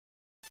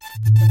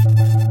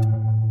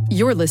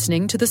You're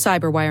listening to the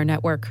Cyberwire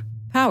Network,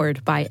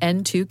 powered by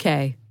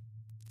N2K.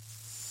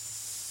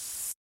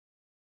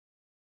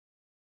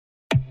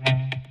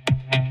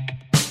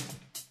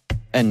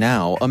 And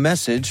now, a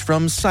message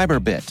from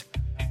Cyberbit.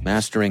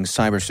 Mastering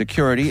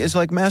cybersecurity is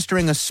like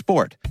mastering a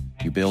sport.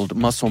 You build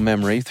muscle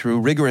memory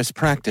through rigorous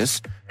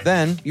practice,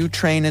 then you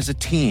train as a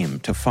team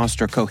to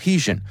foster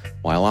cohesion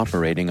while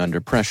operating under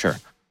pressure.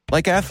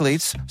 Like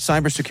athletes,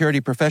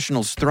 cybersecurity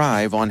professionals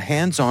thrive on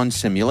hands-on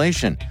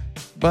simulation.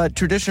 But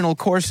traditional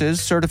courses,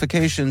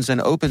 certifications, and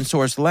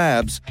open-source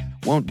labs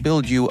won't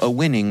build you a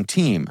winning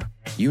team.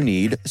 You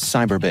need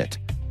Cyberbit.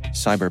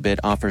 Cyberbit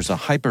offers a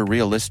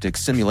hyper-realistic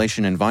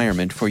simulation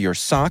environment for your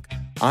SOC,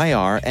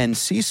 IR, and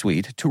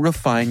C-suite to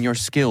refine your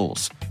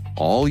skills,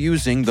 all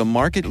using the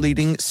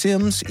market-leading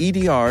SIMs,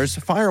 EDRs,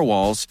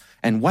 firewalls,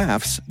 and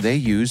WAFs they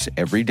use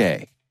every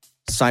day.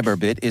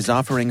 Cyberbit is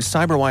offering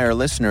Cyberwire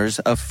listeners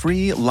a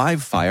free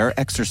live-fire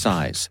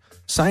exercise.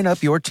 Sign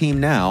up your team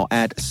now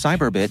at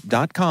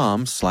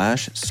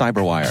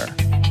cyberbit.com/cyberwire.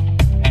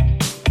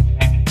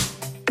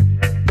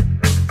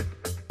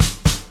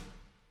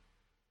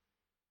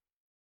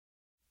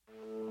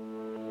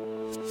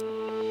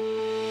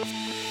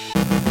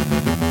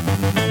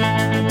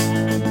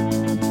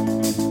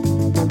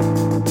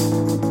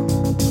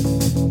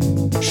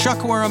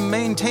 Shuckworm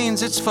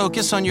maintains its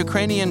focus on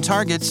Ukrainian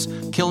targets,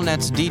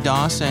 Killnet's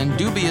DDoS and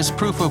dubious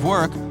proof of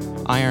work,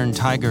 Iron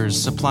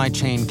Tiger's supply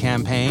chain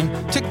campaign,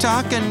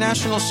 TikTok and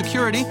national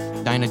security.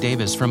 Dinah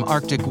Davis from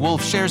Arctic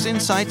Wolf shares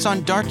insights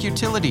on dark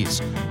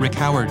utilities. Rick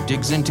Howard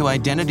digs into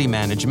identity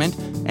management,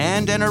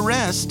 and an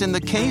arrest in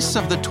the case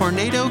of the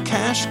Tornado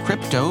Cash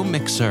crypto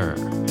mixer.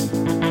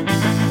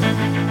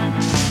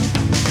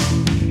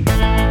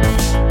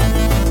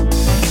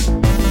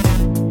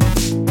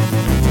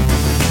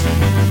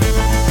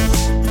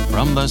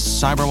 From the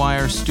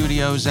Cyberwire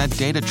studios at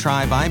Data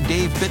Tribe, I'm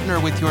Dave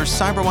Bittner with your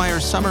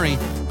Cyberwire summary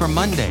for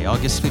Monday,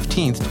 August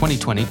 15th,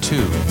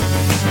 2022.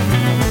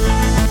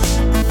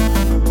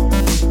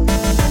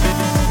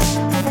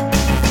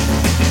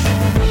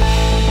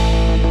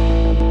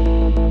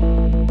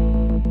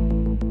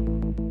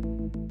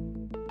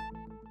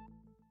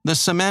 The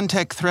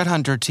Symantec Threat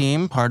Hunter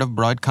team, part of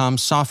Broadcom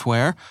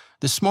Software,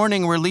 this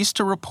morning released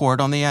a report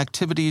on the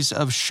activities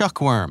of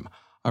Shuckworm,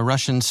 a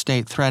Russian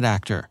state threat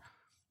actor.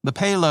 The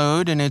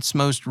payload in its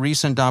most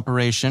recent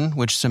operation,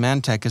 which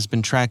Symantec has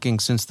been tracking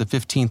since the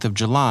 15th of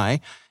July,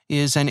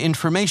 is an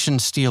information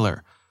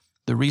stealer.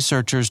 The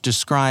researchers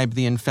describe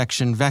the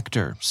infection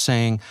vector,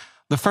 saying,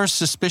 the first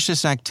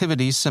suspicious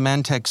activity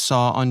Symantec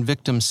saw on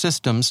victim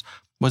systems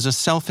was a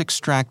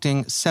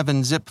self-extracting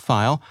 7-zip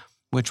file,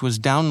 which was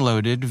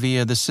downloaded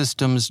via the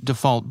system's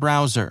default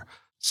browser.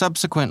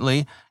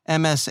 Subsequently,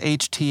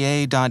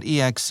 mshta.exe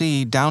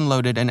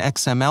downloaded an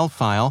XML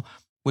file,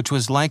 which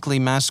was likely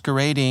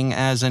masquerading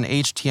as an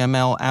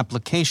HTML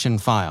application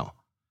file.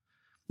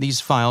 These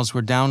files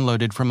were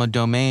downloaded from a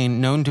domain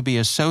known to be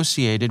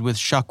associated with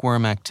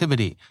Shuckworm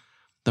activity.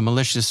 The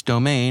malicious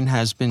domain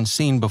has been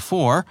seen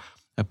before,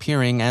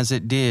 appearing as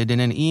it did in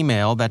an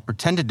email that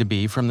pretended to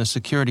be from the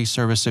Security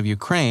Service of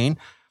Ukraine,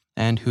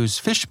 and whose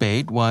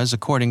fishbait was,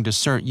 according to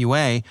CERT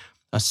UA,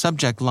 a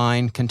subject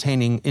line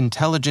containing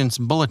Intelligence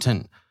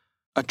Bulletin.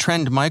 A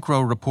Trend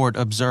Micro report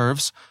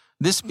observes,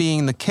 this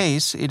being the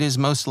case, it is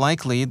most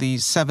likely the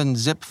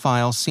 7-zip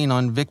file seen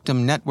on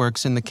victim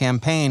networks in the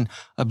campaign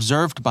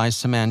observed by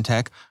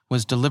Symantec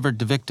was delivered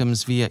to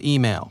victims via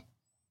email.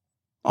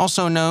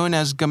 Also known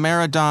as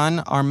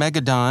Gameradon,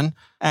 Armageddon,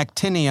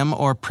 Actinium,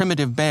 or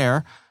Primitive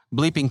Bear,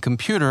 Bleeping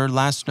Computer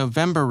last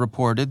November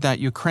reported that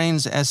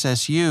Ukraine's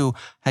SSU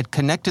had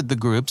connected the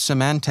group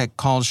Symantec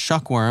calls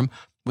Shuckworm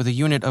with a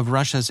unit of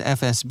Russia's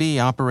FSB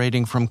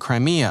operating from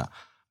Crimea.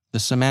 The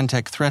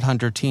Symantec Threat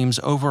Hunter team's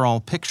overall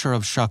picture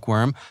of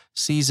Shuckworm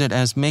sees it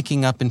as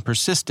making up in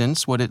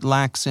persistence what it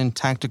lacks in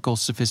tactical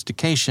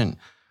sophistication.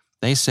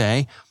 They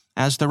say,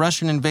 as the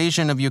Russian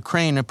invasion of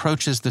Ukraine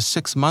approaches the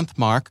 6-month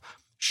mark,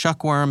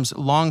 Shuckworm's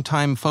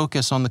long-time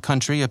focus on the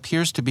country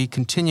appears to be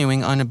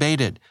continuing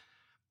unabated.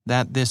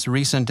 That this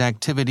recent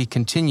activity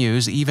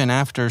continues even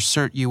after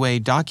CERT UA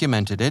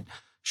documented it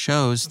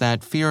shows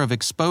that fear of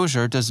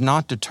exposure does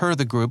not deter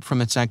the group from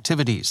its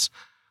activities.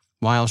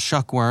 While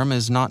Shuckworm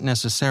is not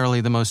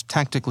necessarily the most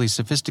tactically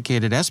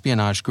sophisticated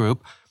espionage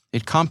group,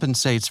 it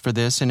compensates for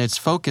this in its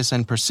focus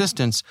and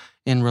persistence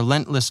in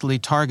relentlessly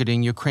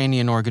targeting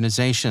Ukrainian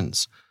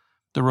organizations.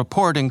 The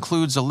report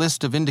includes a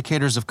list of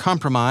indicators of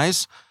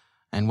compromise.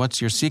 And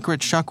what's your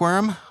secret,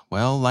 Shuckworm?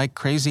 Well, like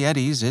Crazy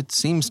Eddie's, it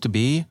seems to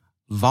be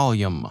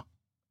volume.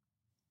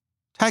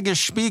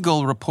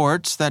 Tagesspiegel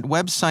reports that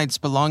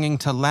websites belonging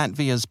to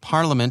Latvia's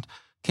parliament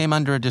came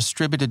under a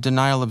distributed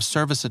denial of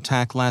service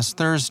attack last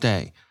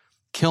Thursday.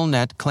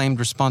 Killnet claimed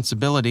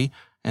responsibility,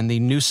 and the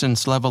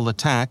nuisance-level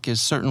attack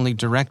is certainly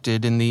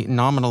directed in the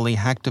nominally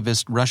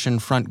hacktivist Russian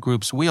Front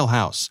Group's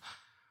wheelhouse.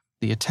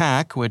 The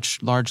attack,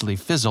 which largely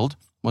fizzled,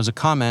 was a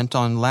comment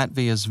on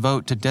Latvia's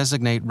vote to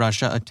designate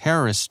Russia a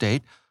terrorist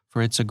state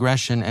for its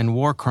aggression and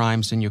war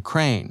crimes in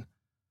Ukraine.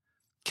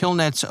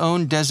 Killnet's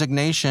own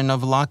designation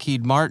of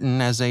Lockheed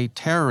Martin as a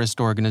terrorist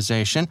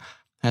organization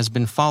has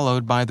been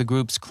followed by the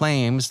group's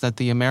claims that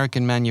the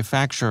American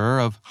manufacturer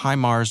of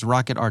HIMARS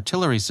rocket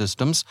artillery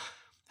systems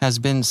has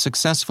been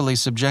successfully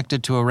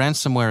subjected to a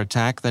ransomware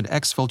attack that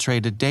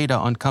exfiltrated data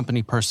on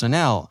company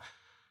personnel.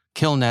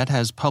 Killnet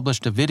has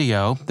published a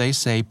video they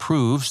say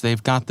proves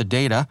they've got the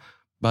data,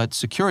 but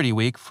Security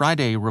Week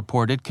Friday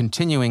reported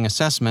continuing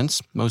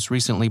assessments, most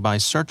recently by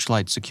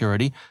Searchlight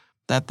Security,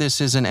 that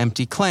this is an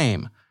empty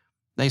claim.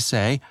 They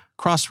say,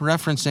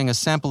 cross-referencing a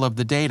sample of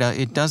the data,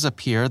 it does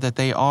appear that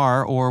they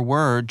are or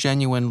were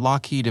genuine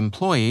Lockheed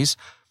employees.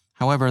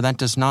 However, that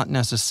does not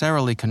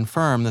necessarily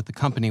confirm that the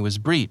company was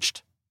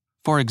breached.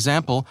 For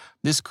example,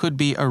 this could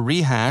be a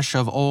rehash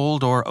of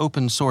old or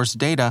open-source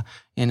data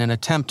in an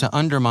attempt to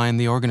undermine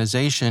the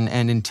organization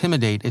and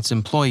intimidate its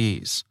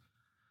employees.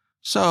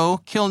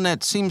 So,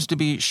 Killnet seems to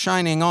be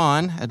shining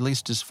on, at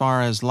least as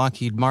far as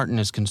Lockheed Martin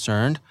is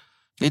concerned.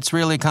 It's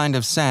really kind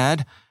of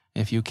sad.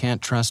 If you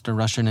can't trust a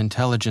Russian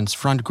intelligence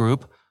front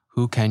group,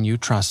 who can you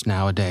trust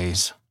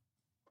nowadays?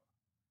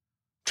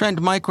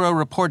 Trend Micro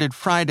reported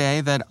Friday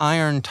that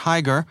Iron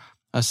Tiger,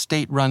 a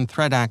state-run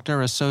threat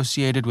actor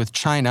associated with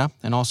China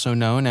and also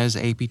known as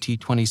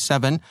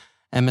APT-27,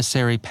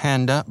 Emissary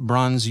Panda,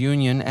 Bronze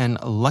Union,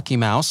 and Lucky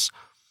Mouse,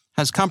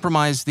 has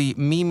compromised the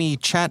Mimi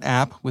chat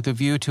app with a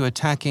view to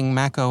attacking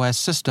macOS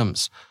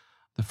systems,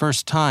 the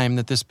first time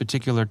that this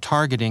particular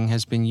targeting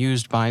has been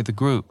used by the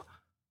group.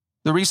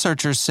 The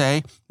researchers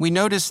say, "We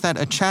noticed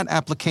that a chat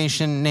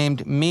application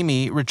named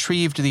Mimi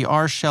retrieved the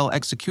R shell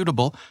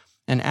executable,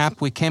 an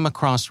app we came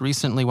across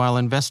recently while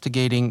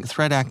investigating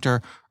threat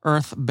actor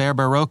Earth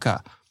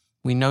Barbaroka.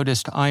 We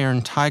noticed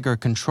Iron Tiger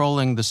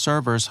controlling the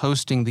servers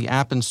hosting the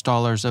app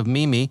installers of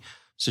Mimi,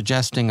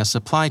 suggesting a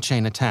supply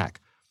chain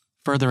attack.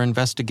 Further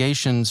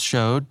investigations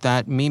showed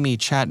that Mimi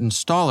chat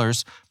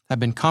installers have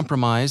been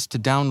compromised to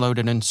download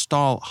and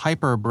install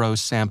HyperBro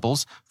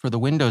samples for the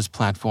Windows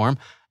platform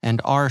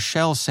and R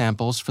shell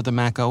samples for the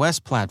macOS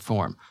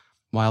platform.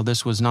 While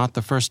this was not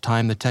the first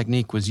time the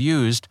technique was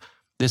used,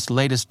 this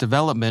latest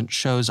development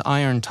shows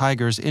Iron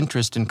Tiger's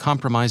interest in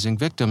compromising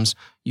victims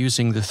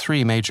using the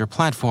three major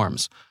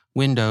platforms,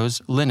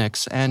 Windows,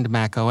 Linux, and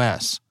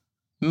macOS.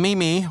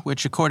 Mimi,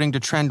 which according to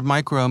Trend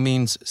Micro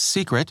means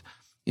secret,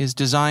 is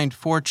designed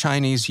for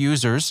Chinese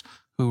users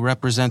who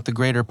represent the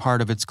greater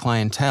part of its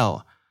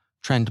clientele.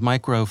 Trend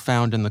Micro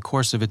found in the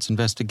course of its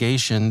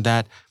investigation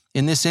that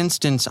in this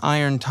instance,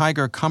 Iron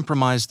Tiger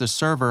compromised the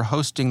server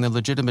hosting the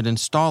legitimate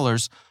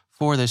installers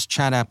for this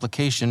chat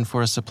application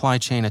for a supply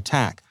chain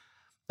attack.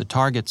 The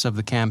targets of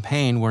the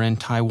campaign were in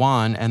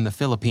Taiwan and the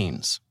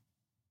Philippines.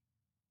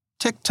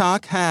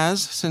 TikTok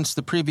has, since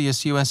the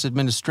previous U.S.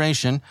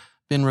 administration,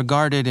 been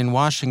regarded in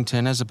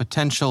Washington as a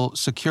potential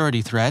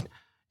security threat.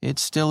 It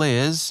still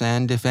is,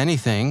 and if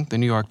anything, the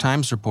New York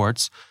Times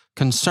reports,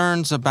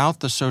 concerns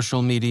about the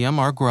social medium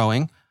are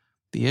growing.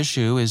 The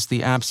issue is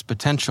the app's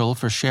potential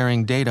for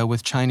sharing data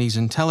with Chinese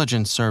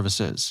intelligence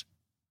services.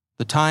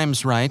 The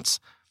Times writes,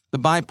 "The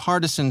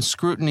bipartisan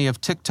scrutiny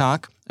of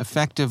TikTok,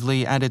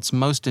 effectively at its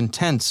most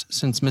intense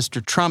since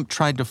Mr. Trump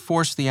tried to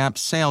force the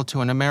app's sale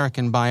to an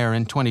American buyer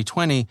in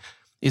 2020,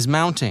 is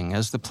mounting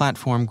as the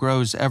platform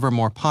grows ever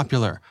more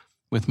popular.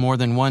 With more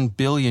than 1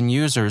 billion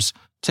users,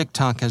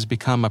 TikTok has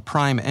become a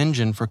prime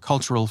engine for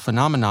cultural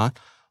phenomena,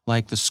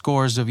 like the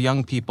scores of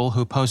young people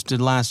who posted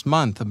last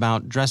month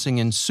about dressing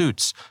in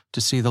suits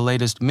to see the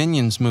latest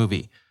Minions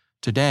movie.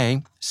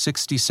 Today,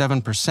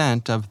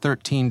 67% of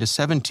 13 to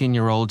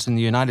 17-year-olds in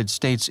the United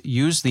States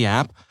use the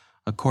app,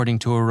 according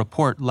to a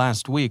report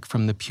last week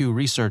from the Pew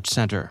Research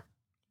Center.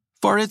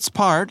 For its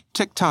part,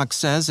 TikTok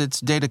says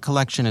its data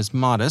collection is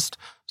modest,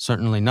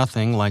 certainly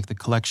nothing like the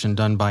collection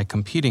done by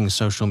competing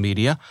social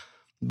media,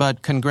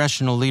 but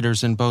congressional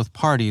leaders in both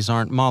parties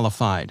aren't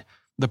mollified.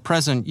 The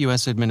present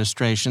U.S.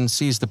 administration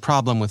sees the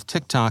problem with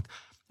TikTok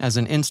as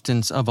an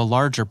instance of a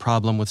larger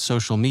problem with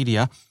social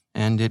media,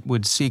 and it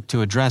would seek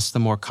to address the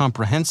more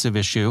comprehensive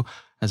issue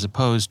as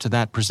opposed to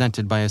that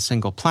presented by a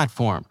single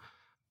platform.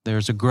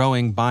 There's a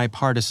growing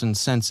bipartisan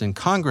sense in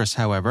Congress,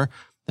 however,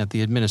 that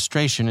the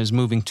administration is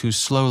moving too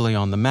slowly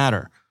on the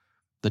matter.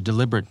 The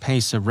deliberate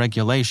pace of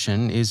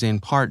regulation is in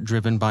part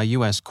driven by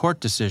U.S. court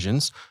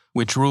decisions,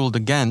 which ruled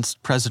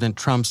against President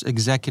Trump's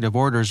executive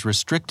orders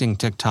restricting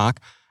TikTok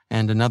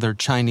and another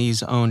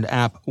Chinese-owned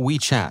app,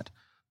 WeChat.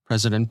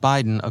 President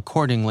Biden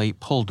accordingly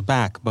pulled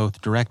back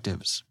both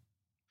directives.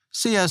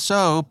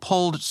 CSO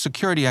polled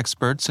security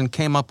experts and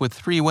came up with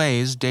 3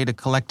 ways data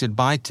collected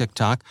by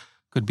TikTok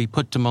could be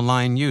put to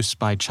malign use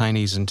by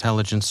Chinese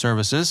intelligence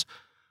services.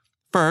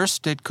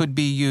 First, it could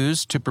be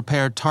used to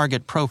prepare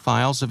target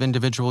profiles of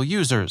individual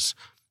users.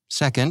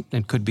 Second,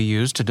 it could be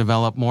used to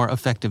develop more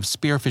effective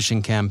spear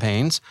phishing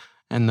campaigns,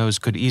 and those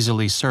could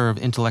easily serve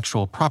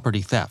intellectual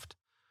property theft.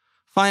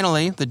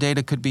 Finally, the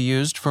data could be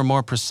used for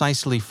more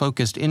precisely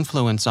focused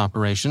influence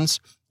operations,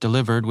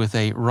 delivered with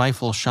a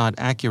rifle-shot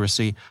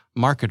accuracy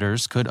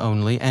marketers could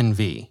only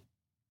envy.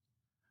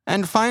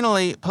 And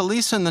finally,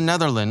 police in the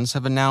Netherlands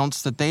have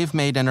announced that they've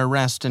made an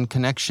arrest in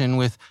connection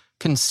with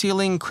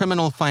concealing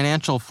criminal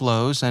financial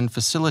flows and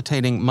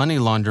facilitating money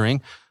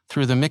laundering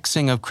through the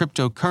mixing of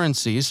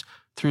cryptocurrencies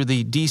through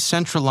the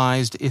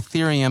decentralized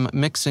Ethereum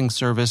mixing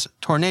service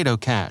Tornado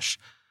Cash.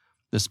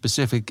 The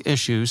specific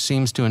issue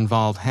seems to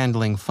involve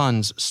handling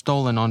funds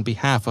stolen on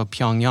behalf of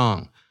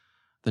Pyongyang.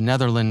 The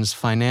Netherlands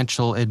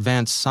Financial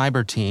Advanced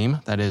Cyber Team,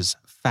 that is,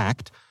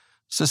 FACT,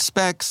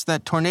 suspects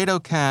that Tornado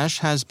Cash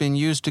has been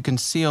used to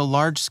conceal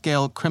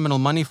large-scale criminal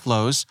money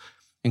flows,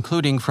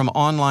 including from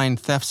online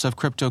thefts of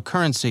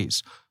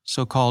cryptocurrencies,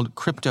 so-called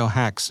crypto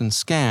hacks and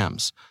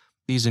scams.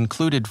 These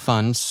included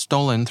funds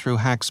stolen through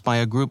hacks by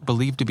a group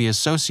believed to be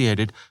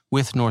associated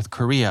with North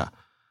Korea.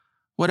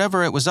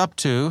 Whatever it was up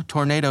to,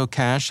 Tornado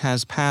Cash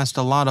has passed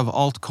a lot of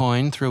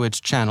altcoin through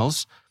its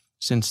channels.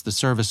 Since the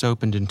service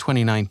opened in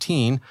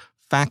 2019,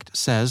 FACT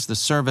says the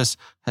service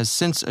has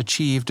since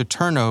achieved a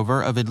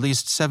turnover of at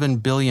least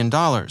 $7 billion,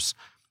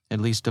 at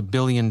least $1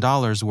 billion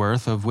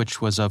worth of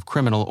which was of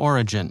criminal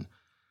origin.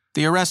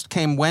 The arrest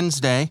came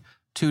Wednesday,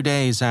 2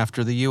 days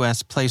after the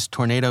U.S. placed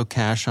Tornado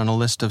Cash on a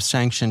list of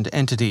sanctioned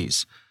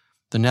entities.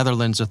 The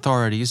Netherlands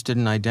authorities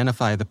didn't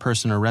identify the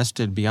person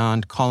arrested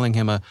beyond calling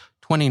him a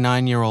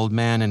 29-year-old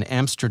man in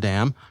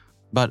Amsterdam,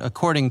 but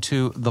according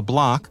to The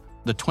Block,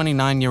 the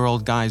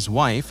 29-year-old guy's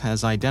wife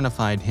has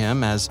identified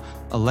him as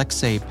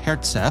Alexei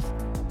Pertsev.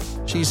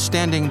 She's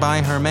standing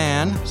by her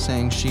man,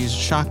 saying she's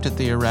shocked at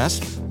the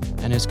arrest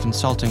and is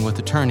consulting with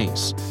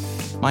attorneys.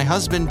 "My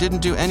husband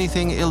didn't do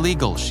anything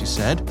illegal," she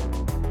said.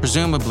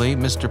 Presumably,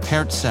 Mr.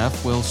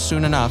 Pertsev will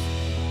soon enough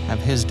have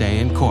his day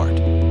in court.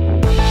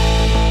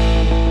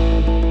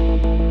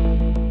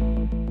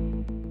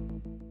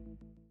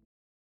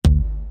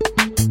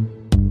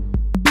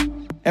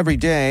 Every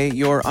day,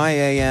 your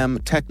IAM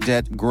tech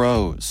debt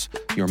grows.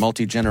 Your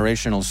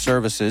multi-generational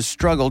services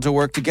struggle to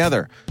work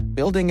together.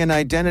 Building an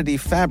identity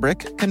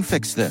fabric can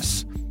fix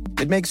this.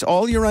 It makes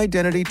all your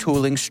identity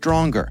tooling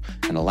stronger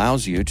and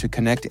allows you to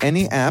connect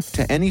any app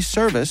to any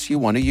service you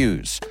want to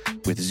use,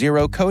 with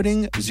zero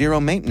coding, zero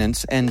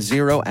maintenance, and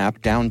zero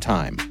app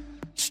downtime.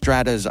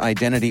 Strata's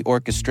identity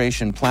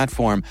orchestration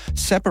platform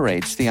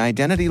separates the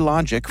identity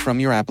logic from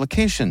your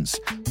applications,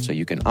 so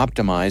you can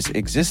optimize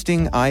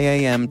existing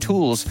IAM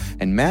tools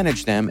and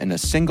manage them in a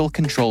single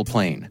control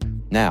plane.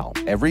 Now,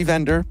 every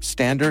vendor,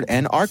 standard,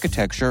 and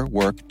architecture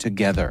work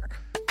together.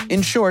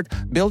 In short,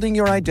 building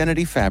your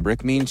identity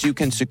fabric means you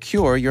can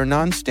secure your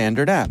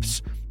non-standard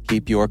apps,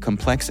 keep your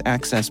complex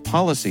access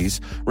policies,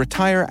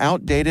 retire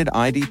outdated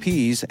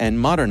IDPs, and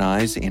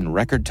modernize in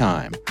record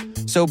time.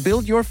 So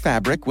build your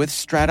fabric with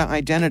Strata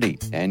Identity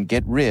and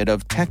get rid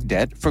of tech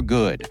debt for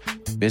good.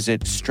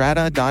 Visit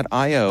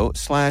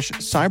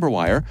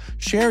strata.io/cyberwire,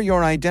 share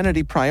your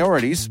identity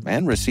priorities,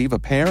 and receive a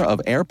pair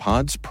of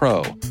AirPods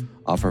Pro.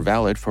 Offer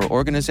valid for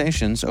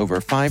organizations over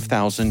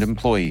 5,000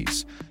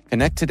 employees.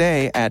 Connect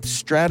today at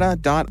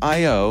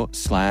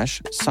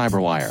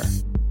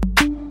strata.io/cyberwire.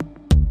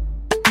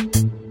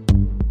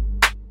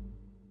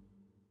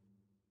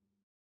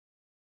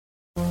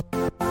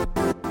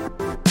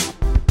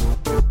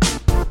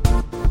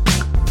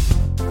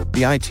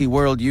 The IT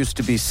world used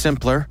to be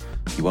simpler.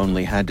 You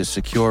only had to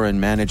secure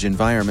and manage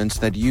environments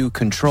that you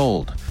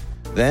controlled.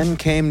 Then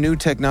came new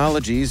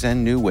technologies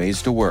and new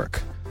ways to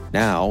work.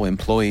 Now,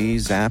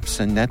 employees, apps,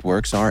 and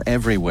networks are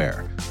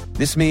everywhere.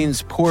 This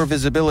means poor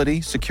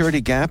visibility,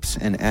 security gaps,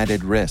 and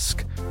added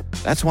risk.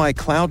 That's why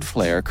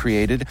Cloudflare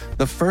created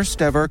the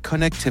first-ever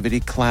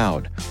connectivity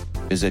cloud.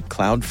 Visit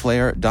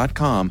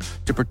cloudflare.com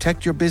to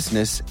protect your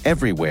business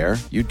everywhere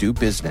you do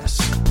business.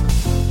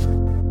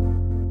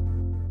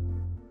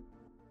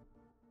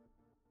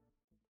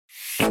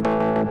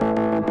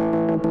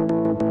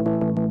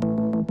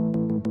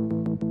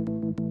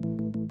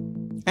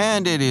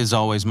 And it is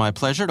always my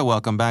pleasure to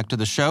welcome back to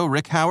the show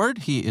Rick Howard.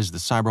 He is the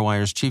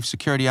CyberWire's Chief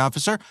Security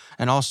Officer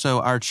and also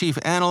our Chief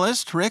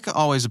Analyst. Rick,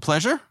 always a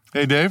pleasure.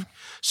 Hey, Dave.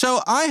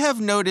 So I have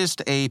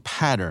noticed a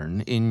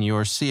pattern in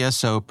your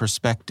CSO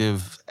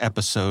Perspective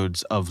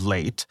episodes of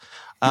late.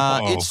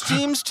 It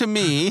seems to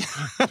me,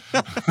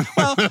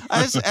 well,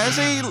 as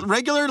a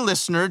regular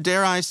listener,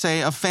 dare I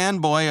say, a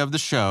fanboy of the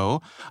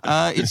show,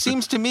 it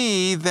seems to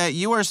me that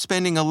you are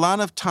spending a lot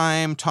of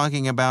time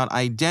talking about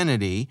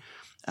identity,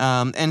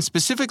 and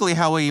specifically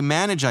how we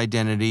manage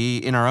identity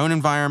in our own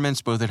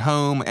environments, both at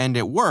home and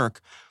at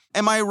work.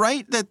 Am I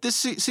right that this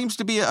seems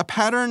to be a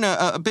pattern,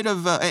 a bit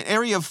of an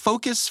area of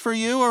focus for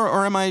you,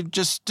 or am I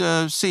just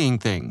seeing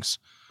things?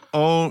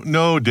 Oh,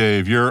 no,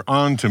 Dave, you're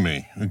on to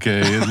me.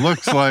 Okay, it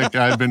looks like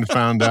I've been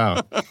found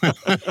out.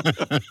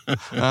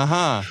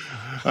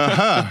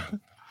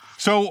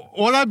 So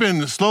what I've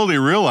been slowly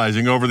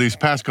realizing over these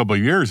past couple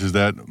of years is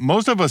that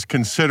most of us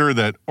consider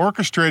that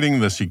orchestrating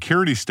the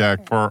security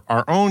stack for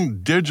our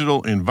own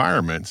digital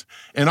environments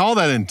and all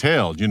that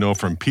entailed,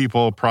 from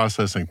people,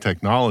 process, and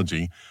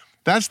technology,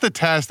 that's the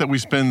task that we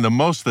spend the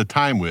most of the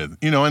time with,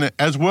 and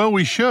as well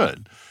we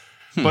should.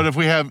 But if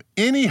we have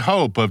any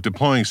hope of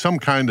deploying some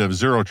kind of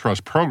zero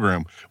trust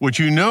program,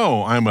 which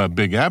I'm a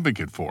big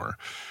advocate for,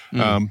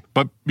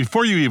 but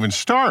before you even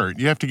start,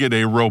 you have to get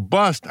a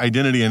robust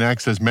identity and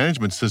access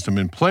management system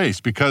in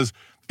place because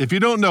If you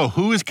don't know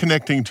who is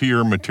connecting to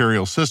your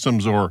material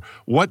systems or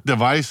what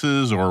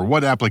devices or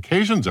what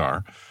applications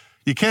are,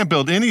 you can't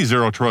build any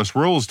zero trust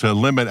rules to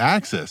limit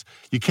access.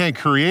 You can't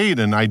create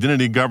an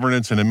identity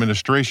governance and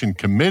administration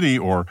committee,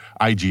 or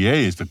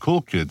IGA, as the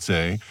cool kids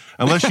say,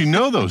 unless you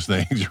know those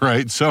things,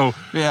 right? So,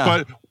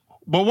 yeah.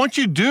 But once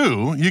you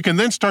do, you can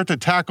then start to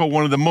tackle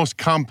one of the most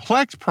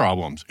complex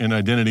problems in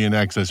identity and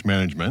access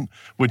management,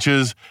 which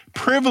is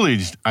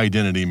privileged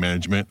identity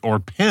management, or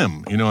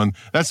PIM. And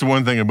that's the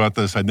one thing about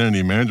this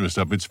identity management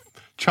stuff. It's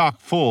chock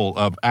full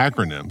of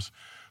acronyms.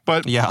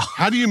 But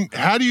how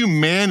do you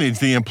manage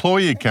the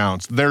employee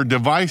accounts, their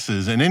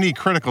devices, and any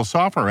critical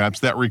software apps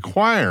that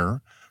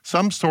require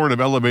some sort of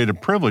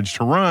elevated privilege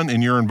to run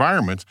in your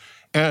environments,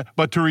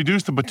 but to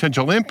reduce the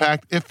potential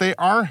impact if they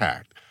are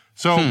hacked?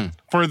 So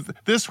for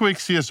this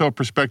week's CSO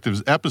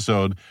Perspectives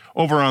episode,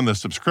 over on the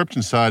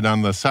subscription side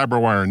on the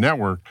CyberWire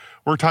network,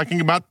 we're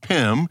talking about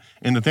PIM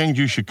and the things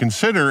you should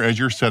consider as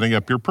you're setting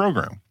up your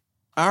program.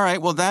 All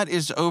right, well, that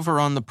is over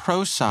on the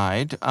pro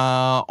side.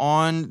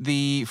 On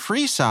the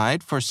free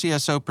side for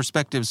CSO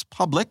Perspectives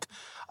Public,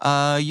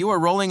 you are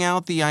rolling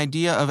out the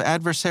idea of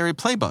adversary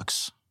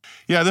playbooks.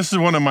 Yeah, this is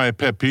one of my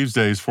pet peeves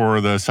days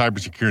for the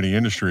cybersecurity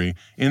industry,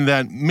 in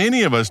that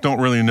many of us don't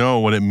really know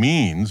what it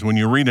means when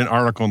you read an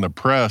article in the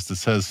press that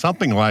says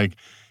something like,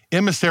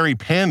 Emissary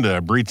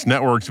Panda breached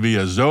networks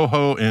via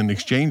Zoho and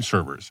Exchange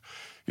servers.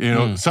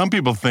 Some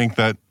people think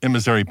that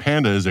Emissary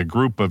Panda is a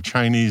group of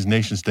Chinese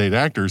nation-state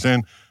actors,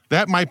 and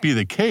that might be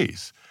the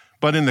case.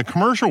 But in the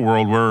commercial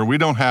world, where we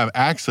don't have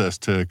access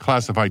to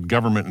classified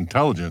government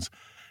intelligence,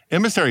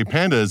 Emissary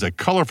Panda is a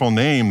colorful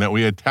name that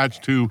we attach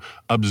to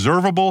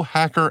observable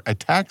hacker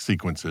attack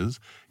sequences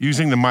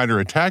using the MITRE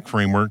ATT&CK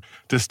framework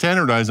to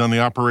standardize on the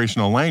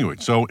operational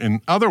language. So in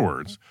other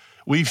words,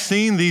 we've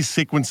seen these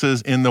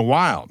sequences in the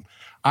wild.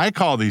 I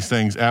call these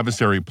things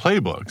adversary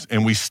playbooks,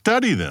 and we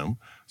study them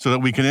so that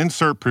we can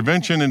insert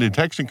prevention and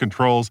detection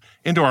controls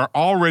into our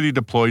already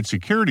deployed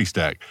security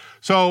stack.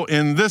 So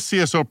in this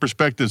CSO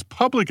Perspectives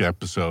Public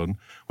episode,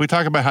 we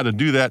talk about how to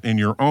do that in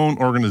your own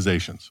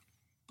organizations.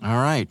 All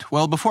right.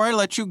 Well, before I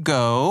let you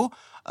go,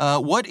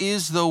 what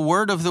is the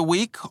word of the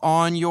week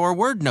on your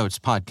Word Notes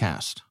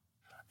podcast?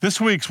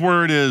 This week's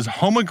word is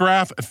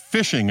homograph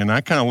phishing, and I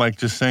kind of like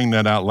just saying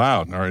that out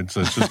loud. All right, so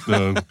it's just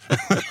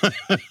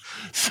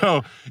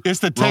so it's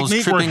the Rolls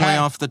technique trippingly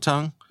off the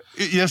tongue.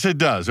 Yes, it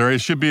does. Or it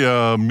should be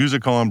a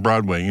musical on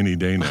Broadway any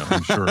day now,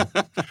 I'm sure.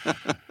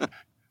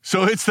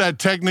 So it's that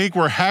technique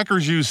where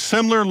hackers use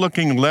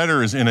similar-looking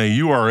letters in a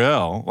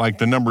URL, like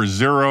the number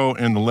 0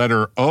 and the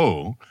letter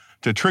O,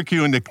 to trick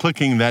you into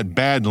clicking that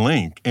bad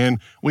link. And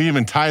we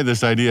even tie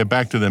this idea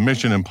back to the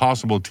Mission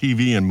Impossible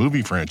TV and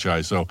movie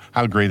franchise. So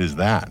how great is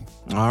that?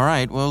 All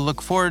right. We'll look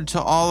forward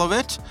to all of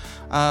it.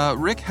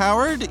 Rick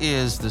Howard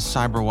is the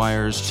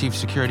CyberWire's Chief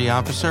Security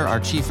Officer, our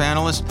Chief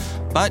Analyst.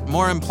 But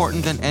more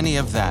important than any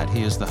of that,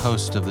 he is the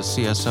host of the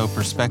CSO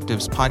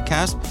Perspectives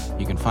podcast.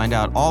 You can find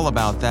out all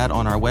about that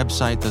on our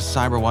website,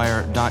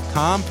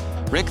 thecyberwire.com.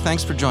 Rick,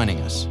 thanks for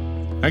joining us.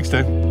 Thanks,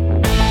 Dave.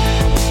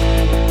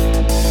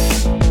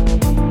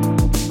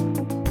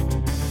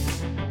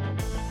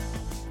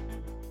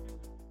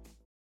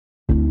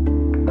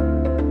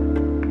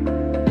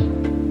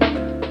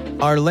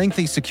 Are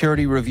lengthy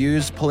security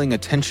reviews pulling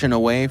attention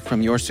away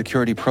from your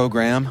security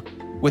program?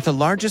 With the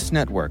largest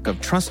network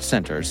of trust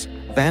centers,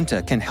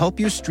 Vanta can help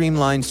you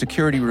streamline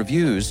security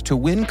reviews to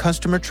win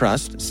customer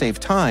trust,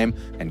 save time,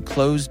 and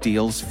close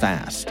deals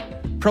fast.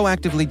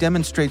 Proactively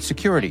demonstrate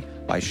security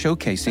by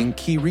showcasing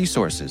key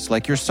resources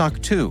like your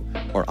SOC 2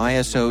 or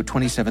ISO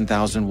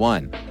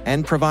 27001,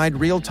 and provide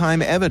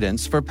real-time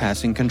evidence for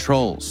passing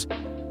controls.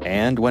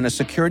 And when a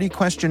security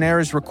questionnaire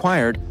is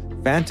required,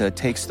 Vanta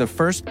takes the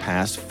first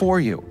pass for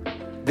you.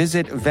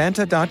 Visit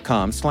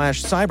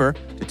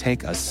vanta.com/cyber to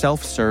take a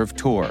self-serve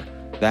tour.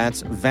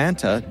 That's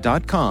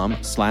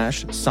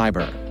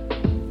vanta.com/cyber.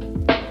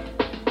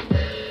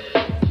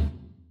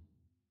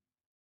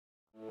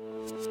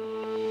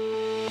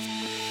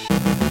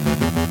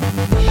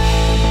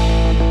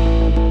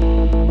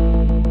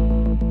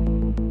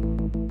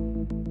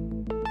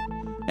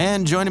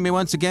 And joining me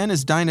once again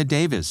is Dinah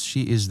Davis.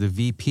 She is the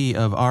VP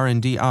of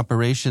R&D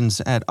Operations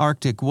at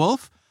Arctic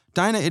Wolf.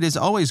 Dinah, it is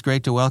always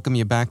great to welcome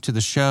you back to the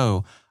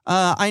show.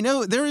 I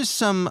know there is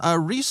some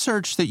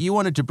research that you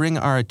wanted to bring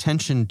our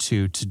attention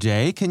to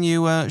today. Can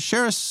you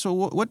share us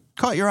what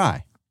caught your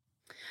eye?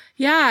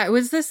 Yeah, it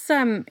was this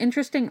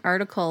interesting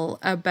article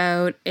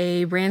about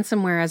a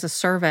ransomware as a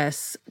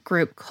service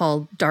group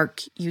called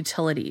Dark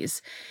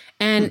Utilities.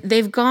 And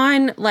they've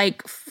gone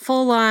like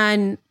full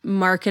on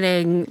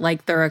marketing,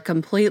 like they're a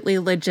completely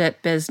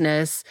legit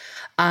business.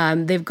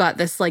 They've got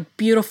this like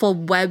beautiful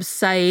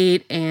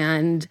website,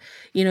 and,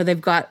 you know, they've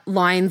got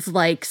lines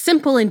like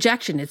simple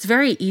injection. It's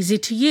very easy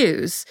to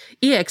use.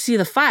 EXE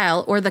the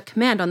file or the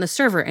command on the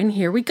server, and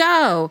here we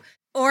go.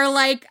 Or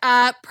like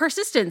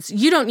persistence.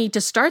 You don't need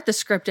to start the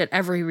script at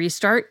every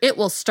restart. It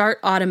will start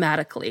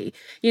automatically.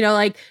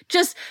 Like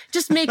just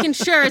making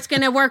sure it's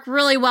going to work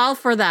really well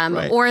for them.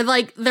 Right. Or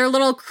like their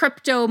little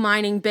crypto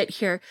mining bit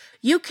here.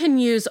 You can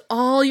use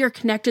all your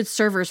connected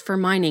servers for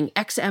mining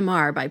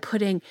XMR by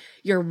putting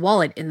your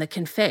wallet in the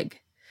config.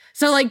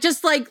 So like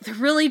just like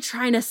really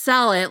trying to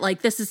sell it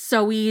like this is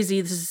so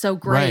easy, this is so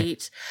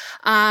great.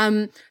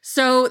 Right.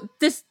 So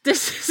this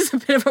is a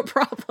bit of a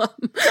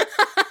problem.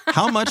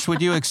 How much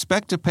would you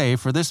expect to pay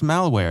for this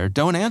malware?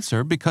 Don't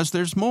answer because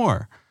there's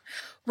more.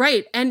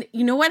 Right. And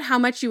you know what? How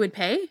much you would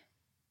pay?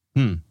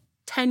 10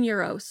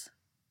 euros.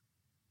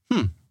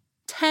 10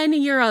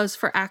 euros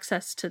for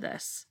access to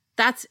this.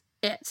 That's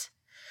it.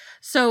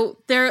 So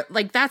they're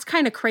like, that's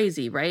kind of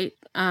crazy, right?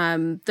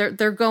 They're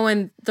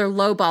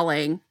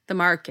lowballing the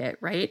market,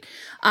 right?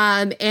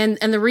 And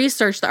the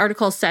research, the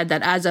article said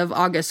that as of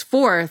August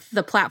 4th,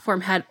 the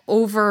platform had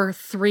over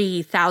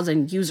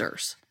 3,000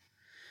 users.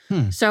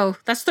 So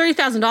that's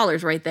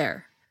 $30,000 right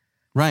there,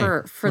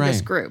 right? For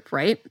this group,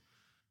 right?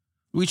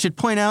 We should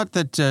point out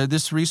that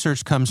this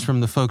research comes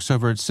from the folks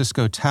over at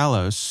Cisco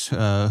Talos,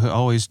 who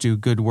always do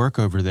good work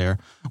over there.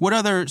 What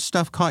other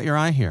stuff caught your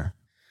eye here?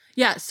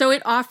 Yeah, so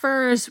it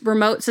offers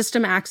remote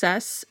system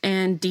access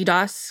and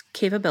DDoS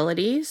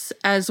capabilities,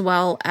 as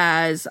well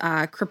as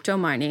crypto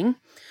mining.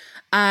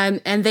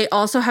 And they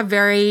also have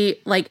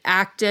very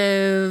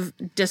active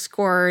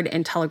Discord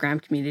and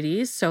Telegram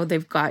communities. So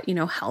they've got,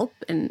 help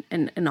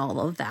and all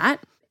of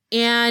that.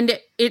 And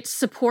it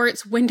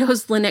supports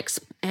Windows, Linux,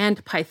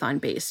 and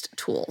Python-based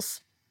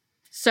tools.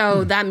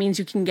 So that means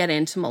you can get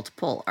into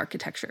multiple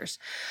architectures.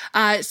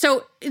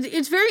 So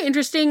it's very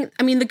interesting.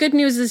 I mean, the good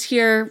news is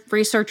here,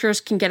 researchers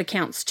can get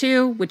accounts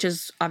too, which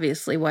is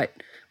obviously what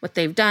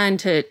they've done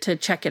to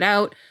check it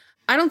out.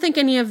 I don't think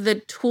any of the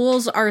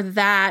tools are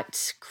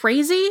that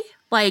crazy.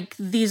 Like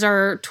these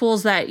are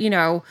tools that,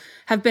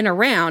 have been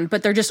around,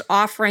 but they're just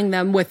offering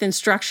them with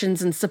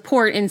instructions and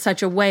support in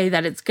such a way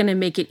that it's going to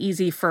make it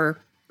easy for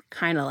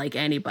kind of like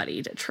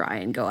anybody to try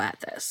and go at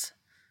this.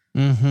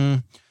 Mm-hmm.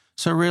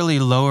 So really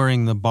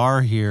lowering the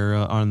bar here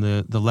on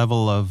the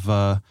level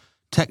of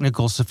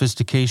technical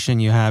sophistication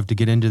you have to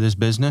get into this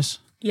business?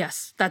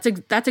 Yes, that's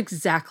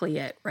exactly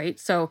it, right?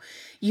 So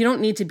you don't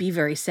need to be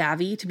very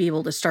savvy to be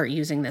able to start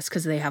using this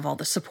because they have all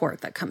the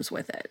support that comes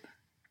with it.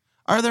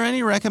 Are there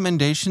any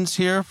recommendations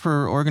here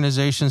for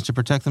organizations to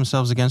protect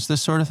themselves against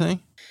this sort of thing?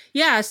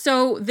 Yeah,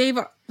 so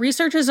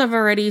researchers have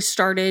already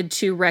started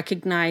to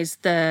recognize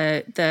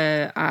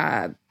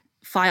the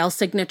file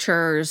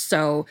signatures.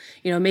 So,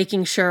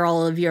 making sure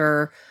all of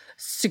your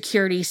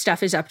security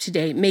stuff is up to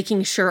date,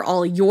 making sure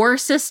all your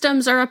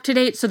systems are up to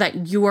date so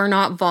that you are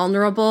not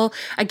vulnerable.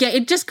 Again,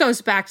 it just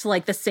goes back to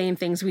like the same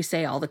things we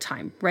say all the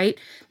time, right?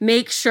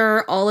 Make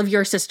sure all of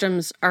your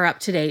systems are up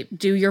to date.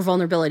 Do your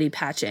vulnerability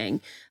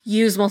patching.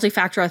 Use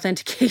multi-factor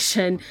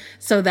authentication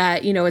so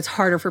that, it's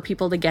harder for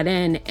people to get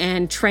in,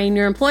 and train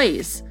your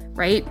employees,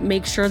 right?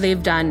 Make sure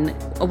they've done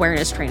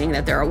awareness training,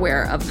 that they're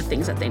aware of the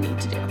things that they need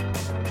to do.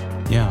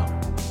 Yeah.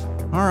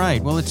 All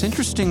right. Well, it's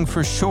interesting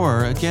for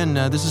sure. Again,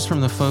 this is from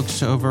the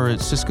folks over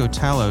at Cisco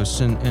Talos,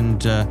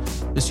 and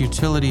this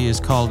utility is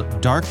called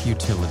Dark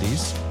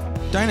Utilities.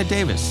 Dinah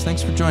Davis,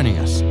 thanks for joining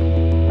us.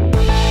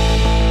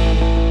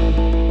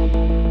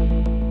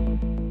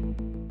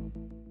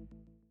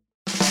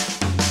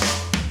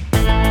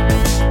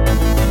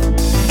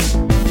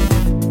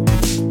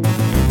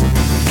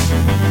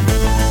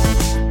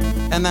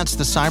 And that's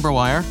the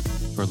Cyberwire.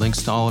 For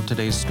links to all of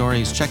today's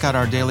stories, check out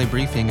our daily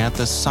briefing at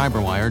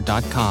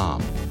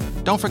thecyberwire.com.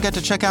 Don't forget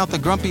to check out the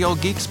Grumpy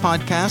Old Geeks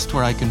podcast,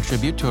 where I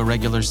contribute to a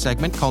regular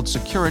segment called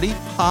Security.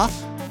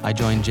 I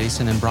join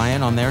Jason and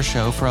Brian on their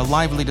show for a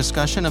lively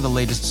discussion of the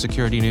latest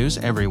security news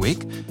every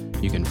week.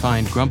 You can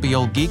find Grumpy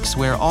Old Geeks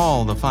where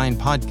all the fine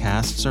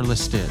podcasts are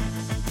listed.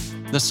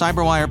 The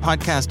Cyberwire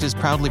podcast is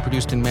proudly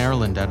produced in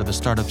Maryland out of the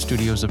startup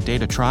studios of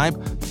Data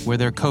Tribe, where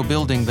they're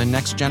co-building the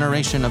next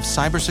generation of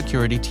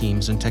cybersecurity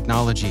teams and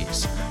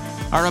technologies.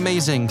 Our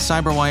amazing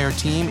Cyberwire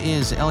team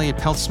is Elliot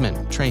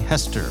Peltzman, Trey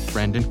Hester,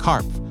 Brandon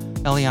Karpf,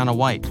 Eliana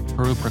White,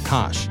 Haru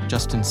Prakash,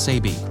 Justin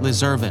Sabi,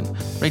 Liz Irvin,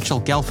 Rachel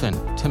Gelfin,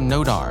 Tim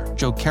Nodar,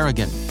 Joe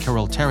Kerrigan,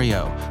 Carol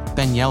Theriault,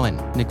 Ben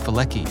Yellen, Nick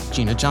Filecki,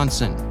 Gina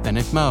Johnson,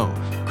 Bennett Moe,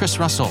 Chris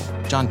Russell,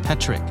 John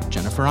Petrick,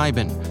 Jennifer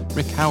Iben,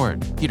 Rick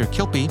Howard, Peter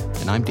Kilpie,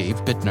 and I'm Dave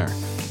Bittner.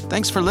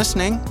 Thanks for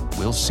listening.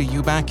 We'll see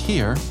you back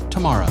here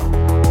tomorrow.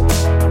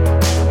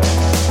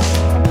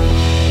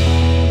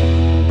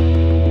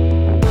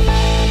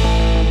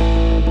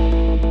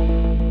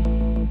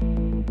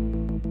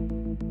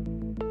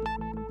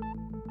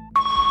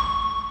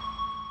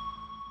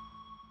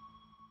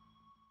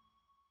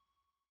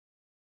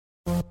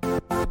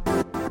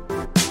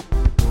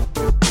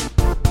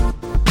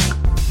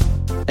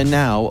 And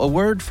now, a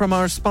word from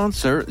our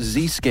sponsor,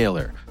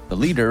 Zscaler, the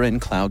leader in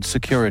cloud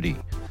security.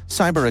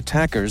 Cyber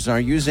attackers are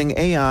using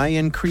AI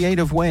in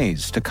creative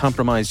ways to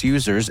compromise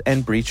users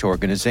and breach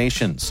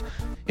organizations.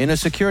 In a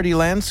security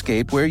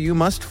landscape where you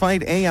must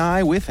fight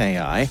AI with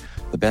AI,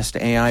 the best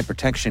AI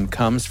protection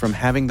comes from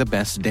having the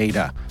best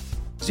data.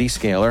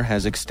 Zscaler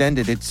has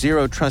extended its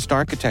Zero Trust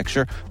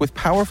architecture with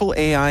powerful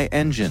AI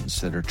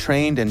engines that are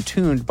trained and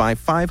tuned by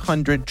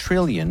 500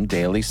 trillion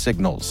daily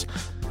signals.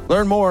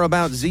 Learn more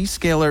about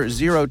Zscaler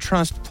Zero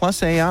Trust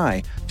Plus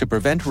AI to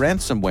prevent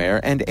ransomware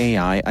and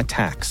AI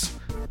attacks.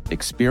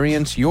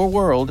 Experience your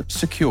world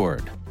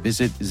secured.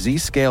 Visit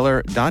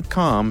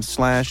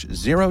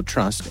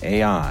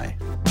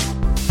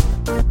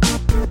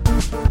zscaler.com/zerotrustai.